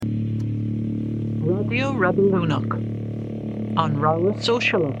Radio Radioúnach on Rara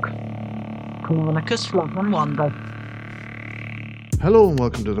Socialuk. Cumhanachus Slogan Wanda. Hello and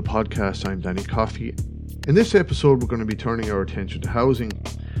welcome to the podcast. I'm Danny Coffey. In this episode, we're going to be turning our attention to housing.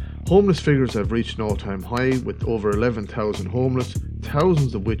 Homeless figures have reached an all-time high with over 11,000 homeless,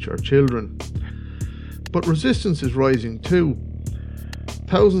 thousands of which are children. But resistance is rising too.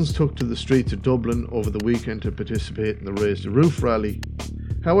 Thousands took to the streets of Dublin over the weekend to participate in the Raise the Roof rally.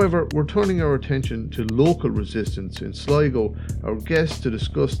 However, we're turning our attention to local resistance in Sligo. Our guest to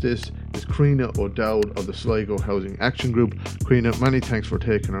discuss this is Crina O'Dowd of the Sligo Housing Action Group. Crina, many thanks for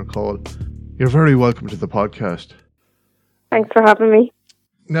taking our call. You're very welcome to the podcast. Thanks for having me.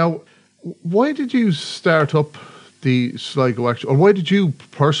 Now, why did you start up the Sligo Action, or why did you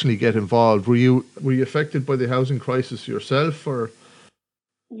personally get involved? Were you affected by the housing crisis yourself, or?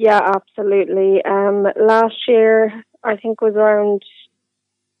 Yeah, absolutely. Last year, I think it was around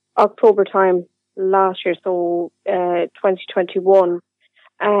October time last year, so 2021,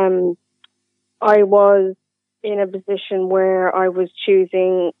 I was in a position where I was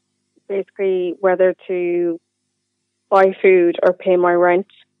choosing basically whether to buy food or pay my rent.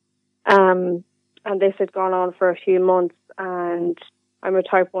 And this had gone on for a few months, and I'm a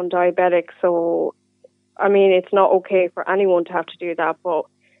type 1 diabetic, so I mean, it's not okay for anyone to have to do that, but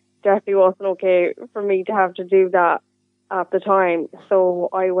definitely wasn't okay for me to have to do that at the time. So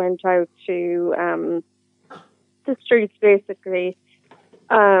I went out to the streets basically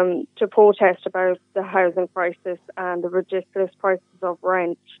to protest about the housing crisis and the ridiculous prices of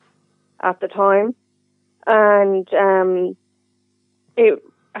rent at the time. And it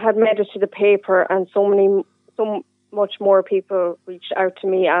had made it to the paper, and so much more people reached out to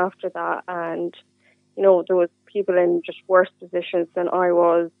me after that. And, you know, there was people in just worse positions than I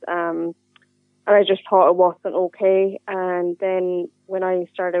was. And I just thought it wasn't okay. And then when I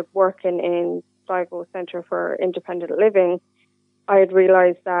started working in Sligo Centre for Independent Living, I had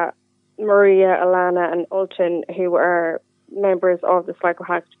realised that Maria, Alana and Ulton, who are members of the Sligo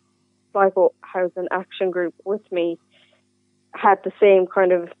Housing Action Group with me, had the same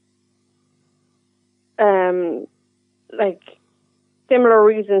kind of similar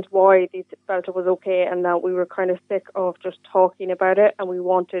reasons why they felt it was okay, and that we were kind of sick of just talking about it, and we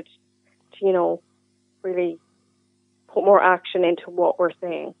wanted to, you know, really put more action into what we're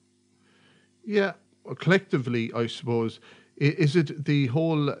saying. Yeah, well, collectively, I suppose, is it the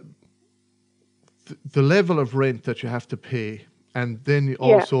whole, the level of rent that you have to pay, and then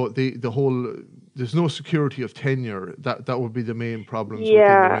also the whole, there's no security of tenure, that would be the main problems within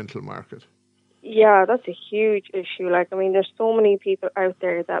the rental market. Yeah, that's a huge issue. Like, I mean, there's so many people out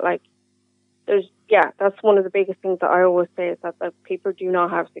there that, like, that's one of the biggest things that I always say is that people do not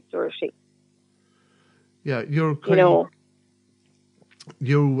have security. Yeah, you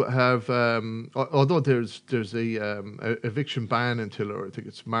have, although there's a eviction ban until, or I think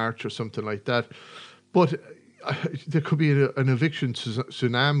it's March or something like that, but there could be an eviction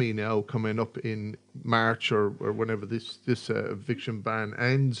tsunami now coming up in March or whenever this eviction ban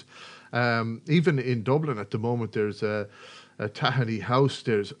ends. Even in Dublin at the moment, there's a Tahani house.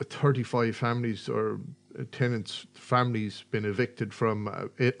 There's 35 families or tenants' families been evicted from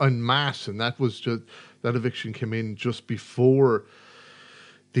en masse, and that eviction came in just before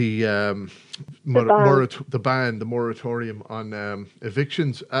the moratorium on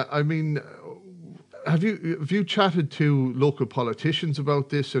evictions. I mean, have you chatted to local politicians about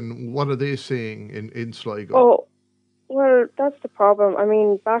this, and what are they saying in Sligo? Oh, well, that's the problem. I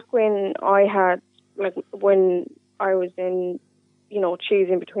mean, back when I was in, you know,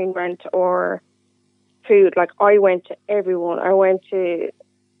 choosing between rent or food, like, I went to everyone. I went to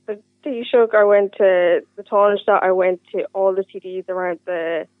the Taoiseach, I went to the Taoiseach, I went to all the TDs around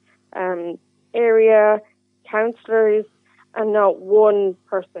the area, councillors, and not one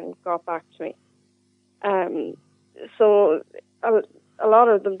person got back to me. So a lot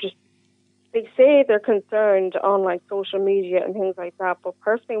of them just, they say they're concerned on, like, social media and things like that, but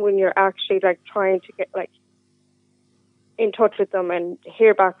personally, when you're actually, like, trying to get, like, in touch with them and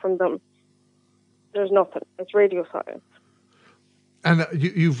hear back from them, there's nothing. It's radio silence. And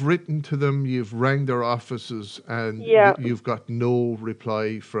you've written to them, you've rang their offices, and you've got no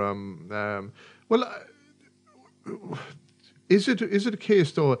reply from. Is it a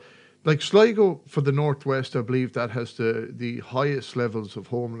case though? Like Sligo for the northwest, I believe that has the highest levels of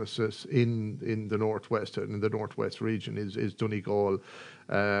homelessness in the northwest, and in the northwest region is Donegal,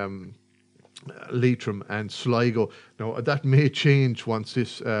 Leitrim and Sligo. Now that may change once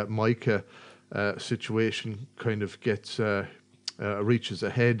this Micah situation kind of gets reaches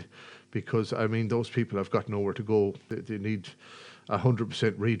ahead, because I mean those people have got nowhere to go. They need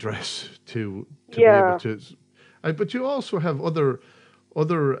 100% redress to be Yeah. able to. But you also have other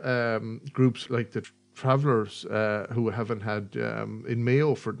groups like the travellers who haven't had in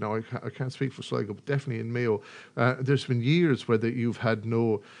Mayo for now. I can't speak for Sligo, but definitely in Mayo, there's been years where you've had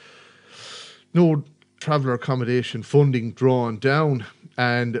no traveller accommodation funding drawn down,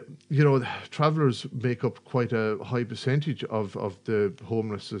 and travellers make up quite a high percentage of the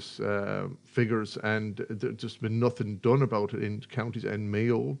homelessness figures, and there's just been nothing done about it in counties, and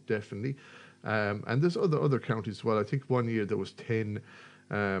Mayo definitely, and there's other counties as well. I think one year there was 10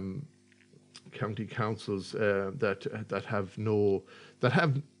 county councils that have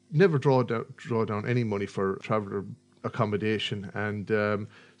never draw down any money for traveller accommodation, and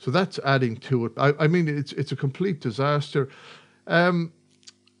so that's adding to it. I mean, it's a complete disaster.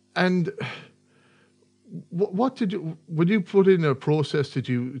 And what did you, when you put in a process, did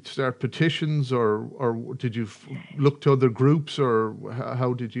you start petitions, or did you look to other groups, or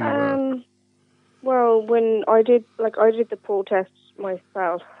how did you? Well, when I did the protests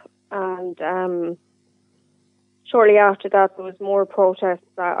myself, and shortly after that, there was more protests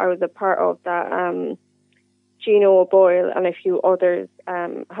that I was a part of that Gino O'Boyle and a few others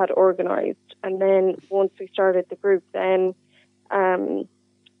had organised. And then once we started the group, then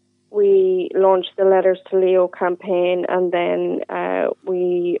we launched the Letters to Leo campaign, and then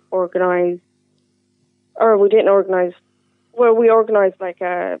we organised like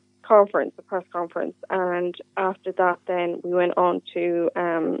a press conference, and after that then we went on to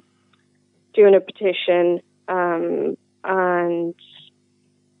doing a petition, and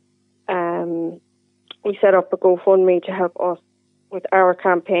we set up a GoFundMe to help us with our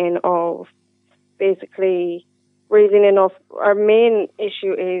campaign of basically raising enough. Our main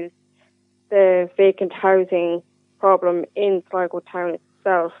issue is the vacant housing problem in Sligo town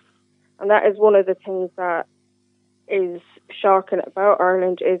itself. And that is one of the things that is shocking about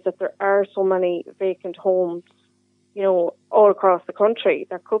Ireland, is that there are so many vacant homes, all across the country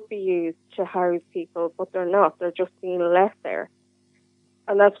that could be used to house people, but they're not. They're just being left there.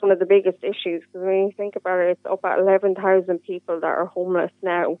 And that's one of the biggest issues, because when you think about it, it's up at 11,000 people that are homeless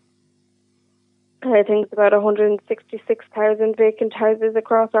now. And I think it's about 166,000 vacant houses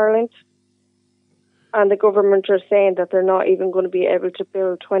across Ireland. And the government are saying that they're not even going to be able to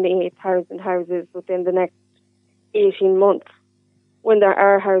build 28,000 houses within the next 18 months, when there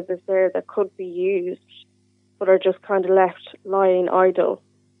are houses there that could be used, but are just kind of left lying idle,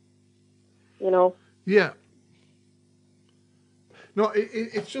 Yeah. No,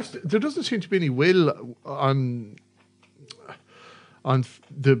 it's just, there doesn't seem to be any will on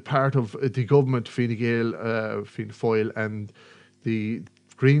the part of the government, Fine Gael, Fianna Fáil, and the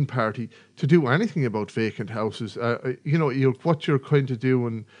Green Party to do anything about vacant houses. What you're kind of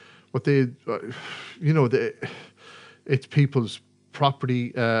doing, what they, it's people's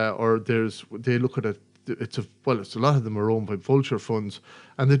property, or they look at it. It's a lot of them are owned by vulture funds,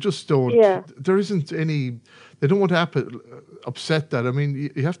 and they just don't. Yeah. There isn't any. They don't want to upset that. I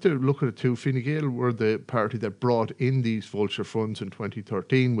mean, you have to look at it too. Fine Gael were the party that brought in these vulture funds in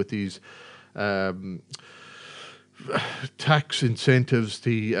 2013 with these tax incentives,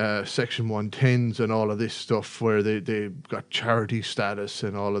 the Section 110s and all of this stuff, where they got charity status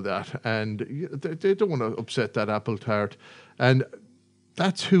and all of that, and they don't want to upset that apple tart. And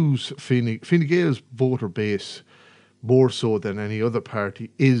that's who's Fine Gael's voter base, more so than any other party,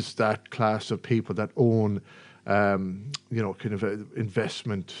 is that class of people that own, kind of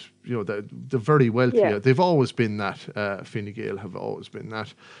investment. The very wealthy. Yeah. They've always been that. Fine Gael have always been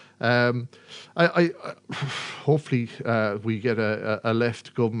that. I hopefully we get a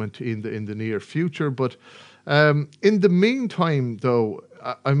left government in the near future. But in the meantime, though,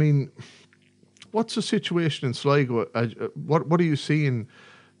 I mean, what's the situation in Sligo? What are you seeing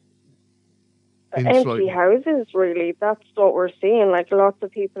in empty Sligo? houses, really. That's what we're seeing. Like, lots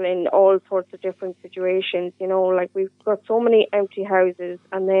of people in all sorts of different situations. Like, we've got so many empty houses,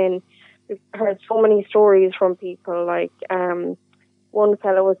 and then we've heard so many stories from people. Like, one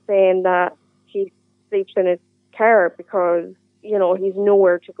fellow was saying that he sleeps in his car because he's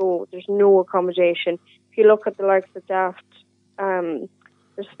nowhere to go. There's no accommodation. If you look at the likes of Daft,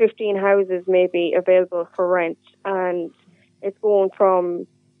 there's 15 houses maybe available for rent, and it's going from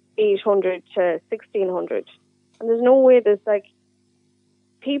 800 to 1,600. And there's no way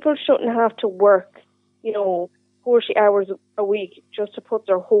people shouldn't have to work, 40 hours a week just to put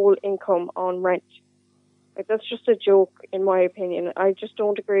their whole income on rent. Like, that's just a joke, in my opinion. I just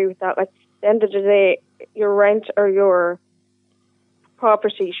don't agree with that. Like, at the end of the day, your rent or your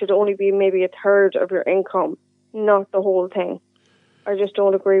property should only be maybe a third of your income, not the whole thing. I just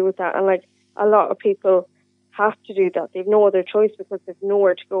don't agree with that. And, like, a lot of people have to do that. They've no other choice because they've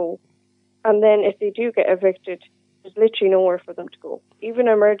nowhere to go. And then if they do get evicted, there's literally nowhere for them to go. Even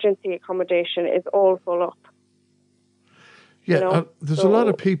emergency accommodation is all full up. Yeah, there's a lot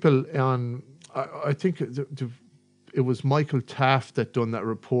of people on. I think it was Michael Taft that done that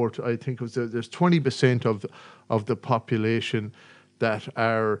report. I think it was there's 20% of the population that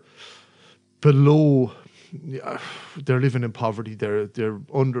are below. They're living in poverty. They're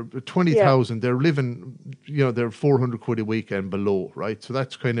under 20,000. They're living, they're 400 quid a week and below, right? So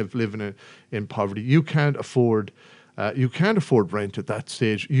that's kind of living in poverty. You can't afford rent at that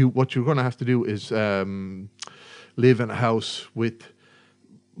stage. What you're going to have to do is live in a house with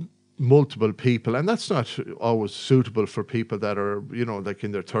multiple people, and that's not always suitable for people that are, like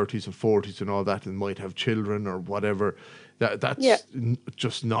in their 30s and 40s and all that, and might have children or whatever. That's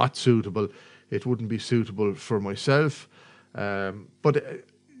just not suitable. It wouldn't be suitable for myself, but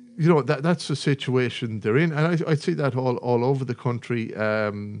that's the situation they're in, and I see that all over the country.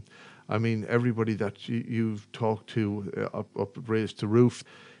 I mean, everybody that you've talked to up raised to roof,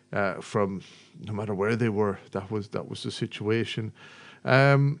 from no matter where they were, that was the situation.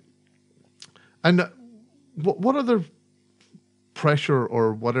 And what other pressure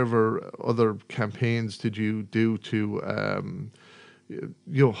or whatever other campaigns did you do to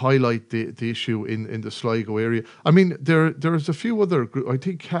highlight the issue in the Sligo area? I mean, there's a few other groups. I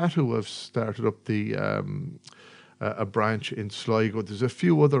think CATU have started up the a branch in Sligo. There's a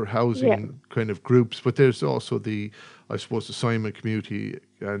few other housing kind of groups, but there's also the Simon Community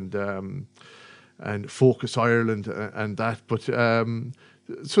and Focus Ireland and that. But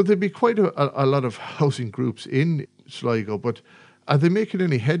so there'd be quite a lot of housing groups in Sligo. But are they making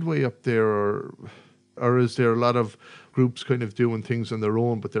any headway up there, or is there a lot of groups kind of doing things on their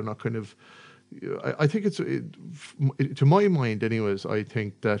own, but they're not kind of? I think to my mind, anyways, I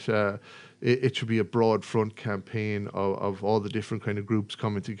think that it should be a broad front campaign of all the different kind of groups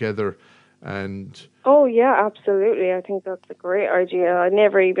coming together. And oh yeah, absolutely. I think that's a great idea. I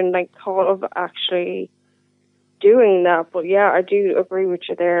never even thought of actually doing that, but yeah, I do agree with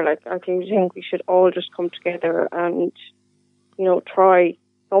you there. I do think we should all just come together and try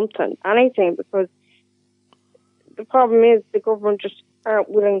anything, because the problem is the government just aren't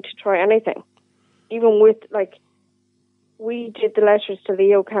willing to try anything. Even with we did the Letters to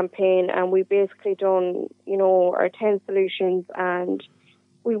Leo campaign, and we basically done our 10 solutions, and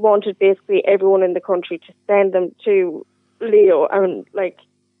we wanted basically everyone in the country to send them to Leo and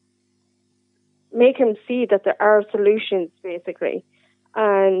make him see that there are solutions basically.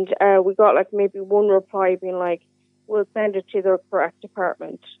 And we got maybe one reply being we'll send it to the correct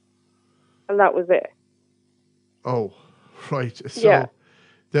department, and that was it. Oh, right. So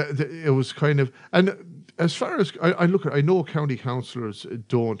it was kind of, and as far as I know county councillors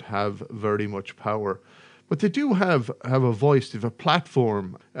don't have very much power, but they do have a voice. They have a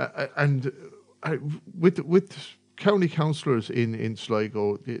platform, and with county councillors in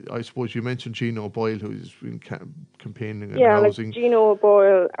Sligo, I suppose you mentioned Gino Boyle, who's been campaigning and housing. Yeah, Gino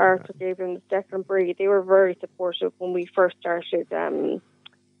Boyle, Arthur Gabriel, Declan Bree, they were very supportive when we first started the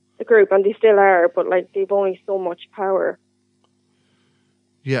group, and they still are, but they've only so much power.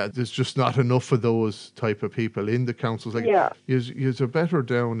 Yeah, there's just not enough of those type of people in the councils. Yous are better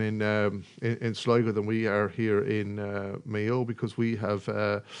down in Sligo than we are here in Mayo, because we have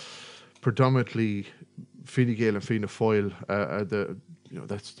predominantly Fine Gael and Fianna Fáil.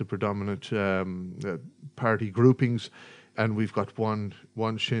 That's the predominant party groupings, and we've got one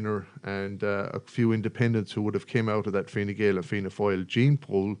Shinner and a few independents who would have came out of that Fine Gael and Fianna Fáil gene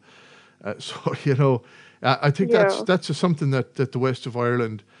pool. I think that's something that the West of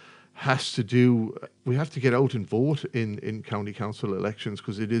Ireland has to do. We have to get out and vote in county council elections,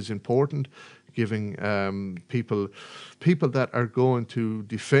 because it is important, giving people that are going to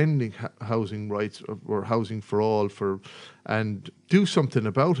defending housing rights or housing for all and do something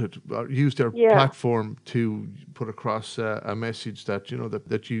about it. Use their platform to put across a message that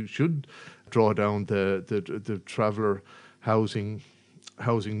that you should draw down the traveller housing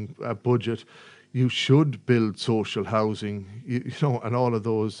budget. You should build social housing, and all of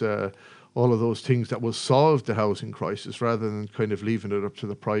those things that will solve the housing crisis, rather than kind of leaving it up to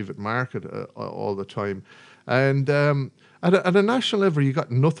the private market all the time. And at a national level, you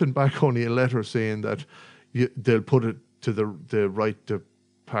got nothing back, only a letter saying that they'll put it to the right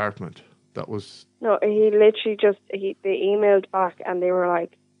department. That was no. He literally they emailed back, and they were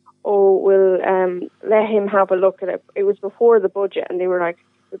like, "Oh, we'll let him have a look at it." It was before the budget, and they were like,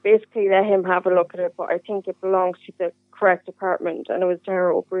 "We basically let him have a look at it, but I think it belongs to the correct department." And it was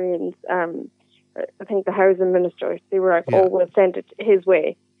Darragh O'Brien's, I think the housing minister. They were like, "Oh, we'll send it his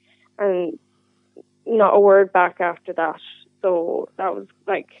way." And not a word back after that. So that was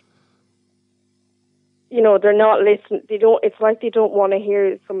like, they're not listening. It's like they don't want to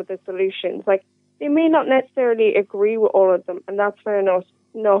hear some of the solutions. Like, they may not necessarily agree with all of them, and that's fair enough.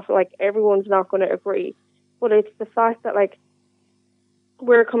 Like, everyone's not going to agree. But it's the fact that, like,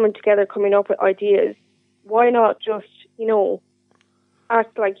 we're coming together, coming up with ideas. Why not just,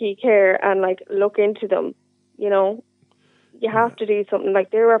 act like you care and, like, look into them, You have to do something.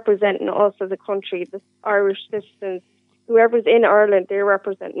 Like, they're representing us as a country, the Irish citizens, whoever's in Ireland, they're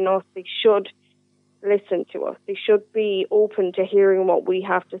representing us. They should listen to us. They should be open to hearing what we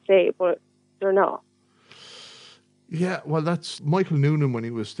have to say, but they're not. Yeah, well, that's Michael Noonan when he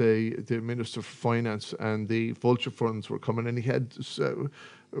was the Minister for Finance, and the vulture funds were coming, and he had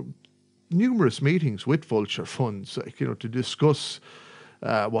numerous meetings with vulture funds, like, to discuss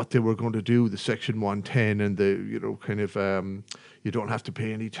what they were going to do, the Section 110 and the, you don't have to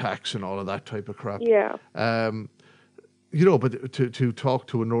pay any tax and all of that type of crap. Yeah. But to talk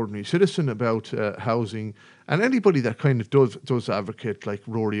to an ordinary citizen about housing, and anybody that kind of does advocate, like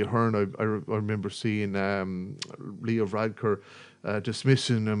Rory Ahern, I remember seeing Leo Varadkar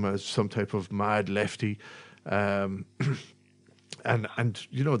dismissing him as some type of mad lefty, and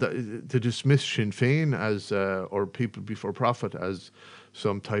to dismiss Sinn Féin as or People Before Profit as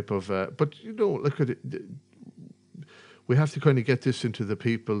some type of but look at it. We have to kind of get this into the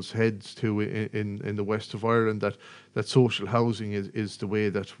people's heads too in the west of Ireland, that social housing is the way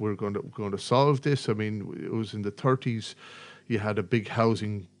that we're going to solve this. I mean, it was in the 30s, you had a big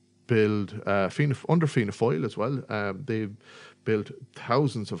housing build under Fianna Fáil as well. They built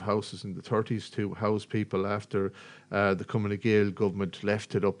thousands of houses in the 30s to house people after the Cumann na Gael government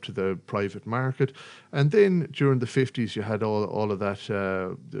left it up to the private market. And then during the 50s, you had all of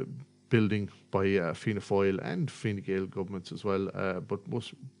that building by Fianna Fáil and Fine Gael governments as well, but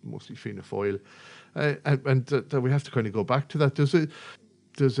mostly Fianna Fáil. And we have to kind of go back to that.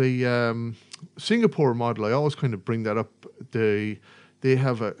 There's a Singapore model. I always kind of bring that up. They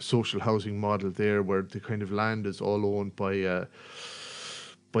have a social housing model there where the kind of land is all owned by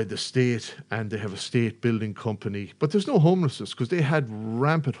the state, and they have a state building company. But there's no homelessness, because they had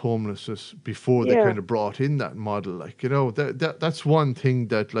rampant homelessness before they kind of brought in that model. Like, that's one thing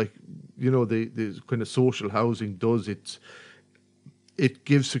that, like, the kind of social housing does. It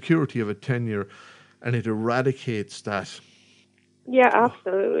gives security of a tenure, and it eradicates that. Yeah,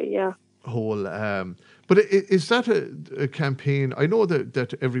 absolutely. Yeah. Whole. But is that a campaign? I know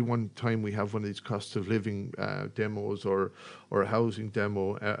that every one time we have one of these cost of living demos or a housing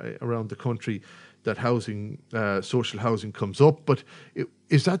demo around the country, that social housing comes up. But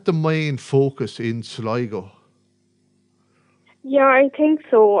is that the main focus in Sligo? Yeah, I think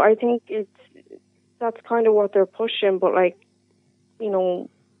so. I think that's kind of what they're pushing, but, like,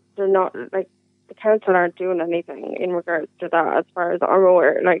 they're not, like, the council aren't doing anything in regards to that, as far as I'm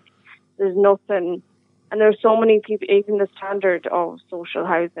aware. Like, there's nothing, and there's so many people. Even the standard of social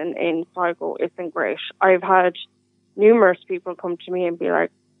housing in Sligo isn't great. I've had numerous people come to me and be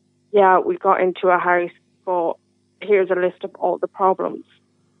like, "Yeah, we got into a house, but here's a list of all the problems,"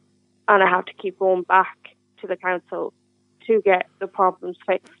 and I have to keep going back to the council to get the problems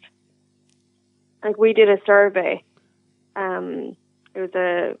fixed. Like, we did a survey. It was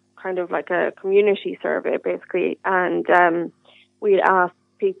a kind of like a community survey, basically, and we asked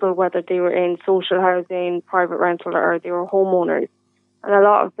people whether they were in social housing, private rental, or they were homeowners. And a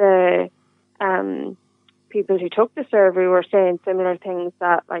lot of the people who took the survey were saying similar things,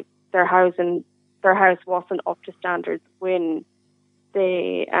 that, like, their house wasn't up to standards when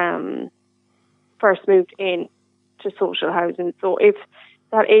they first moved in to social housing. So if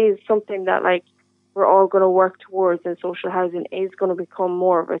that is something that, like, we're all going to work towards, and social housing is going to become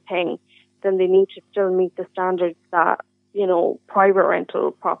more of a thing, then they need to still meet the standards that, private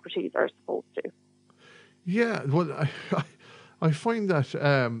rental properties are supposed to. Yeah, well, I find that,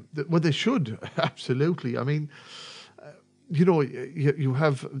 well, they should, absolutely. I mean, you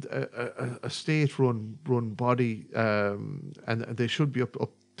have a state-run body, and they should be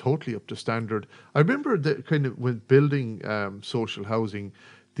totally up to standard. I remember that kind of when building social housing,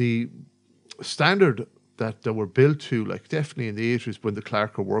 the standard that they were built to, like, definitely in the 80s when the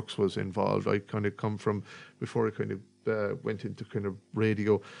Clerker Works was involved. I kind of come from, before I kind of went into kind of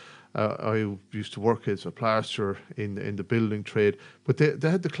radio, I used to work as a plasterer in the building trade, but they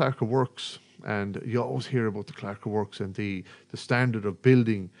had the Clerker Works, and you always hear about the Clerker Works and the standard of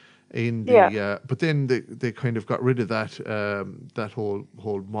building in the but then they kind of got rid of that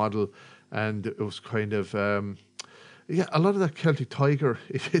whole model, and it was kind of a lot of that Celtic Tiger,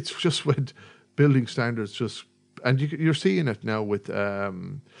 it's just went building standards just, and you're seeing it now with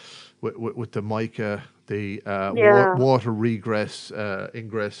with the mica, the water regress,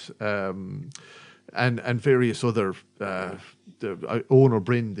 ingress, and various other. Owner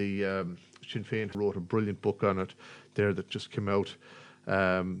Bryn, the Sinn Féin, wrote a brilliant book on it there that just came out,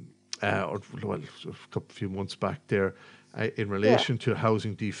 a few months back there. In relation to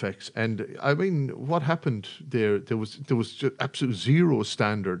housing defects, and I mean, what happened there? There was just absolute zero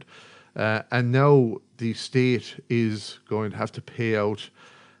standard, and now the state is going to have to pay out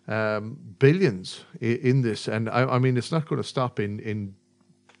billions in this, and I mean, it's not going to stop in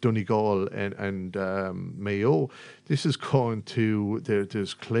Donegal and Mayo. This is going to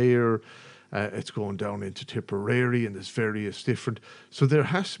there's Clare. It's going down into Tipperary, and there's various different. So there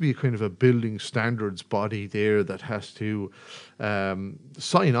has to be a kind of a building standards body there that has to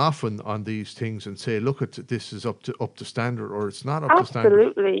sign off on these things and say, look, this is up to standard, or it's not up to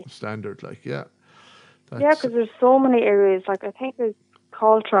standard. Like, yeah, because there's so many areas. Like, I think there's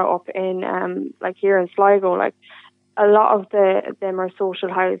Cultra up in like here in Sligo. Like, a lot of them are social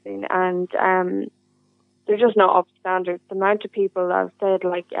housing, and they're just not up to standard. The amount of people that have said,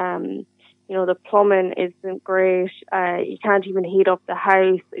 like, you know, the plumbing isn't great. You can't even heat up the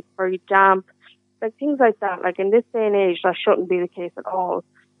house. It's very damp. Like, things like that. Like, in this day and age, that shouldn't be the case at all.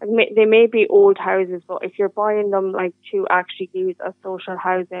 Like, they may be old houses, but if you're buying them, like, to actually use as social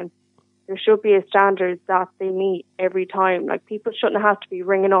housing, there should be a standard that they meet every time. Like, people shouldn't have to be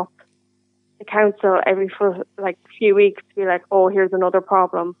ringing up the council every few weeks to be like, oh, here's another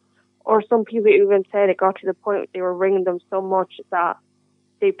problem. Or some people even said it got to the point where they were ringing them so much that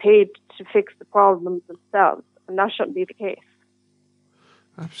they paid to fix the problems themselves, and that shouldn't be the case.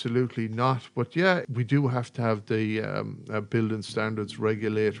 Absolutely not. But yeah, we do have to have the building standards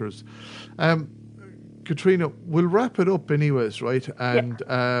regulators. Katrina, we'll wrap it up anyways, right? And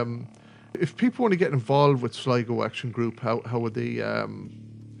if people want to get involved with Sligo Action Group, how would they?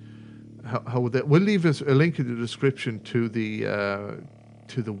 How would they? We'll leave a link in the description to the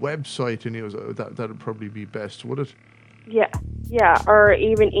website, anyways. That'd probably be best, would it? Yeah, or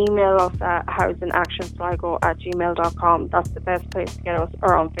even email us at housingactionsligo@gmail.com. That's the best place to get us,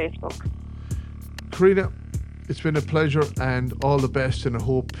 or on Facebook. Karina, it's been a pleasure, and all the best, and I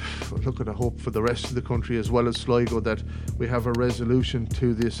hope for the rest of the country as well as Sligo that we have a resolution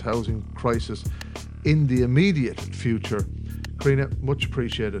to this housing crisis in the immediate future. Karina, much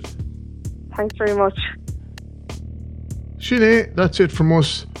appreciated. Thanks very much. Sinead, that's it from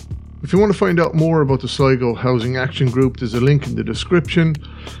us. If you want to find out more about the Sligo Housing Action Group, there's a link in the description.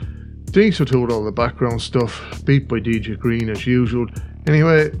 Denise will do all the background stuff, beat by DJ Green as usual.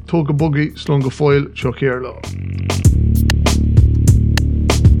 Anyway, Tóga Boogie, Slunga Foil, Chuck Erlo.